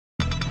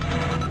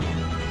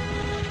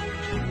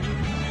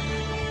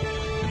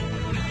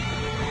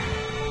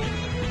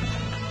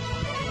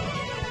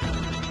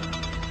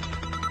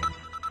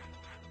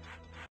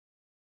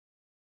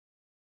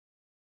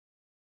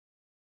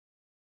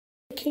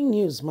Breaking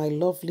news, my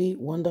lovely,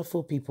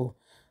 wonderful people.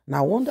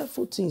 Now,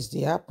 wonderful things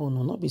they happen,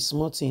 or not be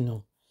small thing.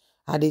 No.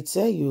 I they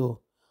tell you,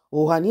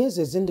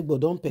 Ohanaeze Zindigbo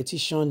don't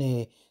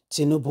petition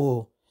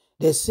Tinubu.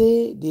 They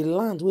say the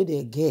land where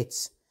they get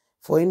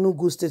for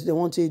Enugu state, they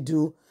want to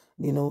do,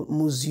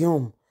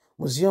 museum.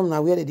 Museum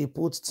now where they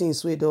put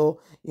things with all,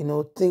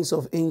 things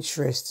of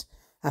interest,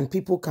 and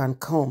people can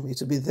come.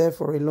 It will be there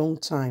for a long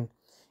time,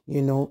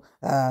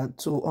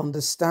 to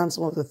understand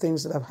some of the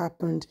things that have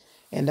happened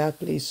in that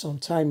place some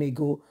time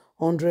ago,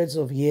 hundreds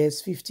of years,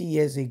 50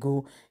 years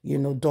ago,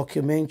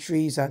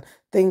 documentaries and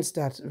things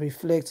that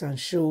reflect and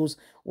shows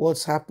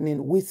what's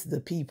happening with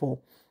the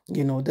people,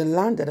 the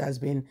land that has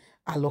been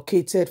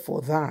allocated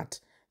for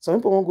that. Some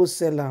people won't go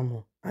sell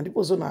them, and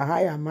people say na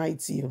high and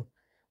mighty,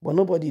 but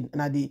nobody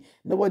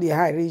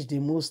high reach the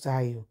most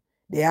high.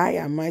 The high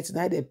and mighty,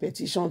 now they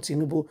petition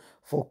Tinubu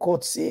for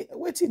court, say,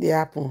 what did they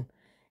happen?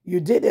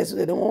 You did this, so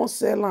they don't want to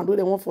sell land,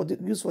 they want for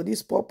use for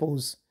this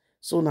purpose.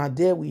 So now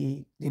there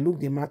they look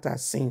the matter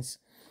since.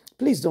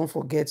 Please don't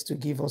forget to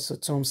give us a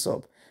thumbs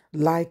up,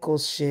 like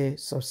us, share,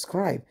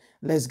 subscribe.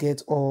 Let's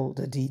get all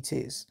the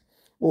details.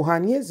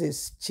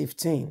 Ohanieze's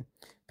Chieftain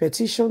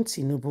petitioned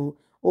Tinubu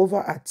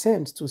over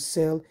attempt to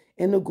sell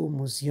Enugu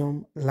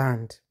Museum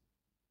land.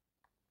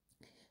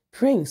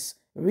 Prince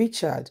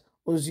Richard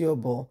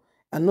Oziobo,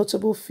 a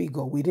notable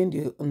figure within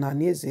the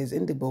Ohanieze's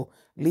Igbo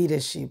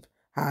leadership,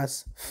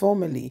 has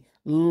formally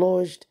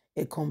lodged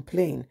a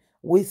complaint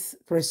with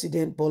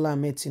President Bola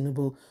Ahmed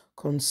Tinubu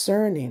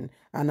concerning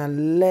an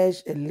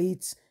alleged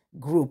elite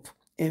group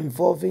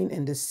involving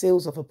in the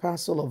sales of a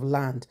parcel of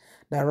land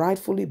that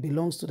rightfully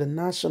belongs to the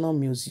National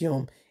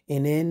Museum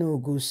in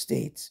Enugu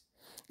State.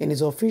 In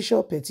his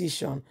official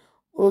petition,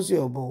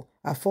 Oziobo,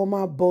 a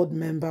former board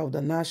member of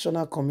the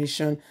National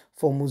Commission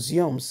for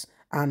Museums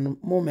and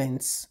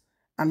Momentums,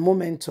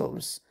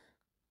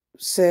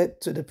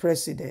 said to the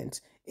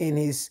president in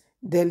his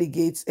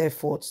delegates'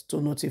 efforts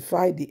to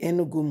notify the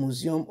Enugu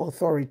Museum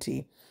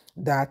Authority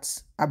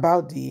that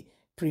about the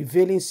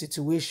prevailing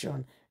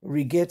situation.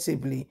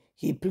 Regrettably,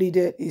 he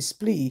pleaded his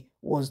plea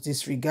was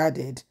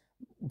disregarded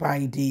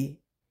by the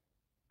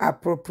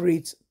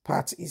appropriate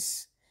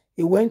parties.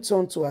 He went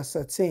on to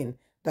ascertain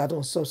that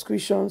on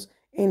subscriptions,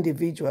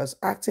 individuals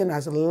acting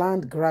as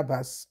land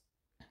grabbers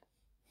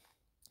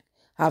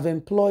have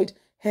employed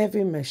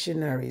heavy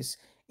machineries,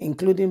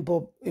 including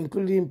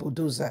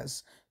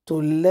bulldozers,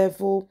 to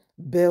level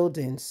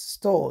buildings,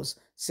 stores,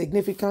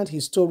 significant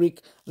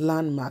historic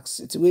landmarks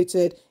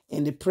situated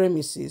in the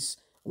premises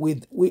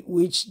with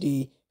which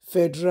the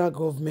federal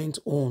government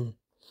own.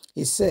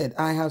 He said,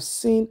 I have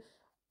seen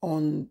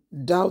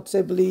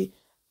undoubtedly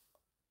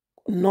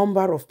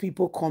number of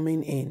people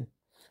coming in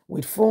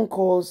with phone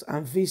calls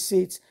and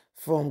visits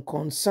from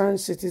concerned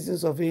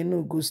citizens of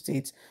Enugu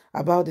State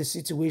about the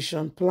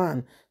situation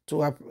plan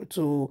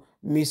to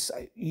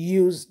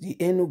misuse the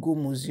Enugu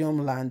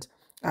Museum land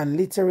and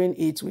littering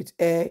it with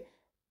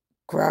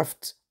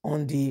aircraft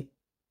on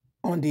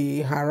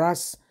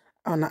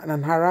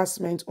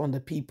harassment on the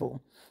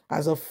people.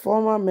 As a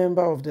former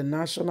member of the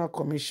National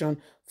Commission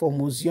for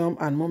Museum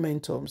and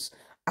Momentums,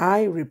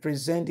 I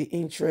represent the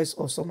interests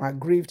of some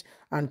aggrieved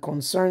and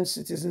concerned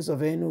citizens of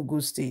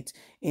Enugu State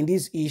in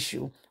this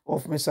issue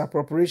of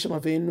misappropriation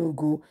of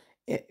Enugu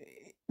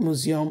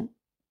Museum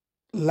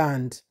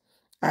land.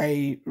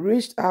 I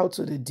reached out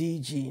to the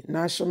DG,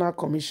 National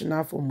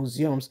Commissioner for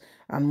Museums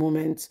and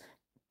Monuments,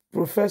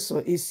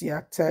 Professor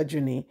Isiak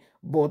Tajuni,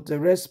 but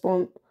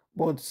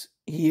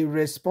he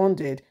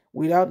responded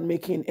without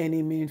making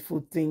any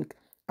meaningful thing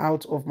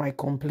out of my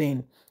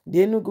complaint. The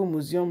Enugu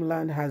Museum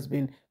land has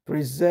been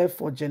preserved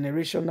for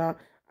generational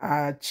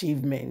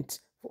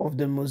achievement of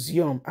the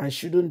museum and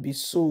shouldn't be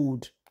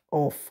sold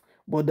off.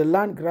 But the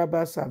land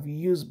grabbers have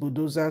used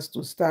bulldozers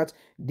to start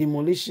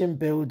demolishing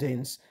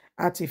buildings,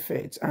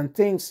 artifacts, and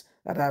things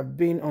that have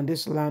been on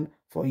this land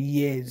for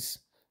years.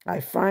 I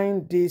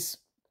find this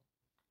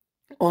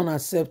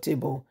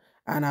unacceptable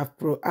and have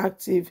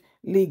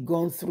proactively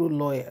gone through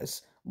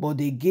lawyers, but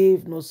they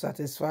gave no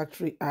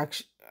satisfactory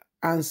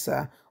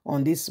answer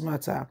on this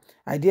matter.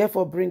 I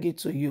therefore bring it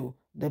to you,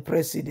 the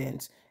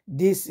president.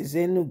 This is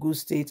Enugu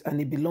State and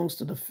it belongs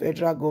to the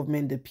federal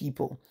government, the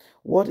people.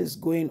 What is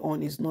going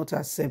on is not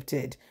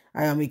accepted.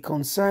 I am a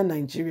concerned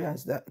Nigeria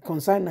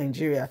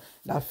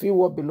that feel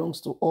what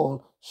belongs to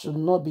all should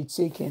not be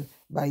taken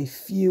by a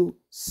few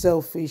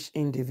selfish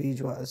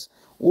individuals.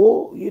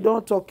 Oh, you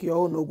don't talk your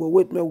own. Go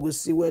wait, we'll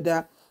see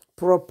whether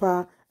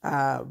proper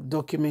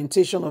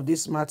documentation of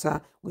this matter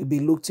will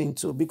be looked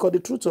into. Because the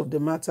truth of the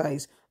matter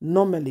is,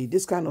 normally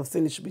this kind of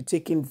thing should be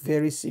taken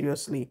very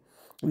seriously,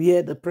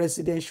 where the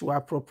president should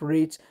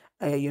appropriate,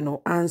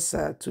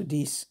 answer to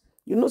this.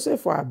 Say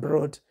for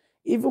abroad,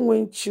 even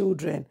when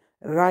children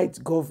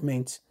write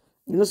government,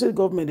 say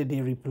government that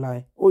they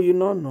reply, oh,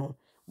 no.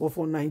 But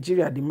for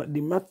Nigeria,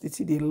 the matter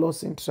they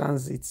lost in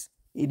transit.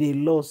 They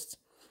lost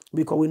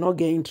because we not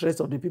get interest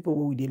of the people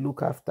who they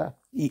look after.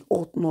 It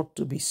ought not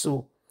to be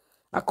so.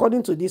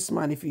 According to this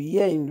man, if you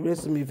hear in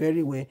resume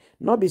very well,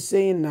 not be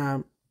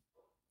saying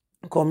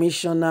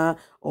commissioner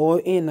or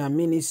in a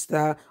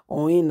minister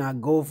or in a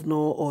governor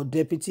or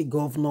deputy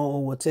governor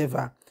or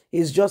whatever.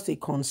 He's just a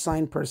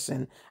consigned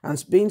person,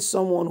 and being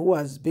someone who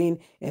has been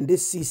in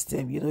this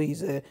system,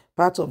 he's a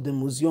part of the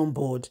museum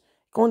board.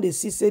 Can't they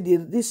see say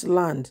this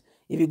land,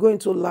 if you go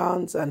into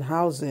lands and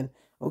housing,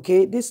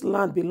 okay, this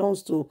land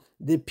belongs to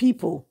the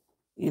people,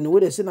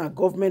 where they say na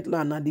government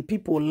land and the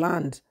people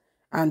land,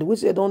 and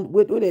which they don't,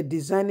 where they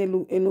design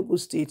Enugu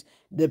State,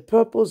 the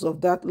purpose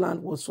of that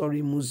land was for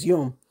a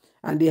museum,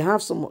 and they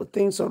have some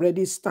things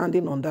already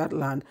standing on that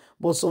land,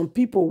 but some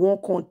people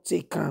won't come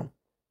take them.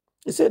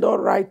 He said all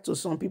right to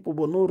some people,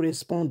 but no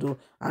respond to,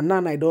 and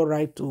now I don't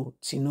write to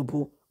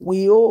Tinubu.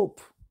 We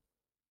hope.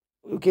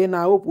 Okay,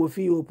 now hope we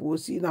feel hope. We'll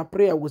see. Now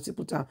prayer we'll see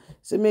put on.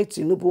 Say make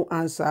Tinubu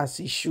answer as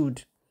he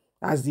should.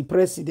 As the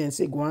president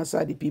say, go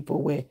answer the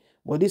people where.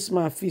 But this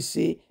man feel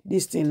say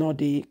this thing not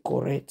the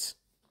correct.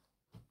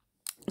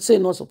 Say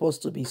not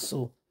supposed to be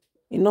so.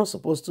 It's not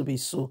supposed to be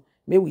so.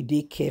 May we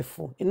be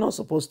careful. It's not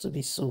supposed to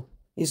be so.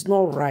 It's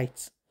not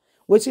right.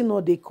 Waiting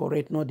not they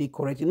correct, not they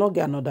correct. You not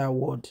get another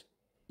word.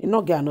 You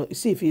not get another.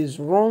 See, if it's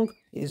wrong,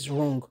 it's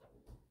wrong.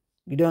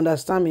 You don't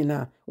understand me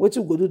now. What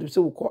you go do,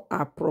 so we call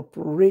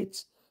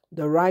appropriate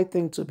the right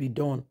thing to be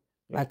done,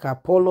 like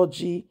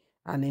apology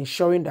and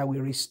ensuring that we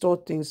restore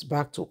things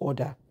back to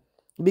order.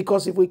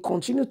 Because if we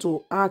continue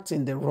to act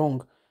in the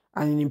wrong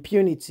and in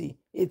impunity,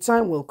 a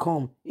time will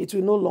come, it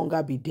will no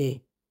longer be there.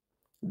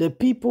 The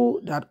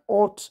people that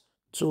ought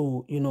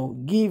to,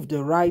 give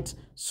the right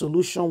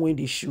solution when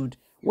they should,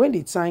 when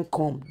the time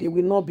comes, they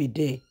will not be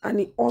there. And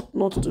it ought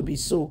not to be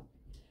so.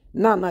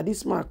 Now,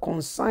 this man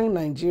consign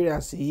Nigeria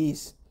as he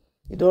is.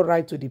 He don't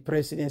write to the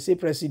president. Say,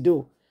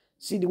 Presido,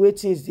 see the way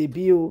things they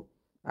be.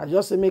 I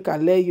just say make I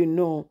let you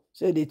know.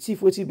 Say the thief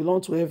wetin belong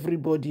to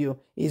everybody.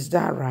 Is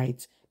that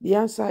right? The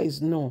answer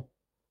is no.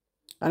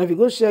 And if you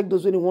go check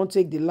those when you want to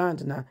take the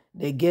land now,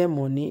 they get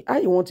money. How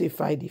you want to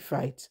fight the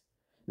fight?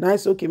 Now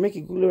it's okay, make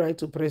it go right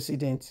to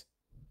president.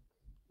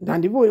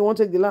 And the people you want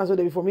to take the land, so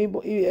they be from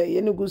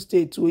Enugu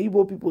State to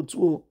Igbo people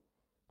too,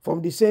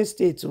 from the same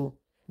state too.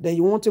 Then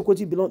you want to take what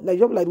you belong. Like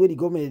just like the way the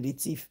government is the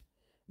thief.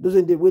 Those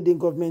are the way the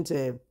government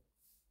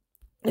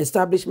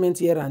establishment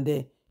here and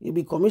there. You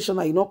be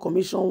commissioner, you not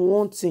commission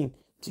one thing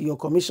till your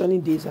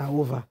commissioning days are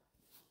over.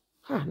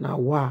 Now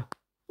wow.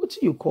 What do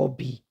you call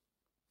B?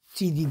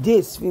 Till the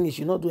days finish,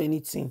 you not do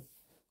anything.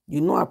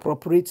 You not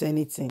appropriate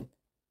anything.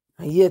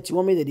 And yet you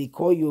want me that they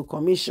call you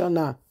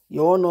commissioner,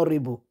 you're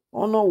honorable.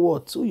 Honor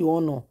what? Who you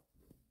honor?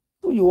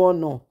 Who you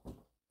honor?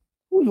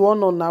 Who you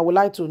honor now? I would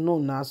like to know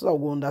now so I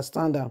will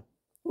understand them.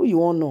 Who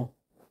you honor?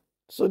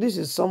 So this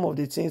is some of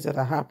the things that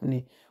are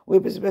happening. We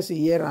person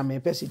here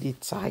and person they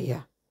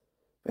tire.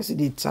 Person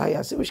they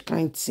tire. Say which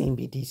kind of thing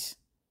be this?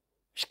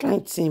 Which kind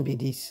of thing be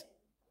this?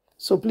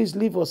 So please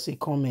leave us a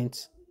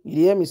comment.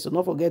 You hear me? So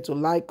don't forget to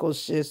like us,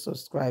 share,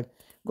 subscribe.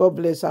 God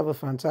bless. Have a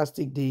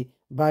fantastic day.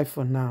 Bye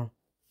for now.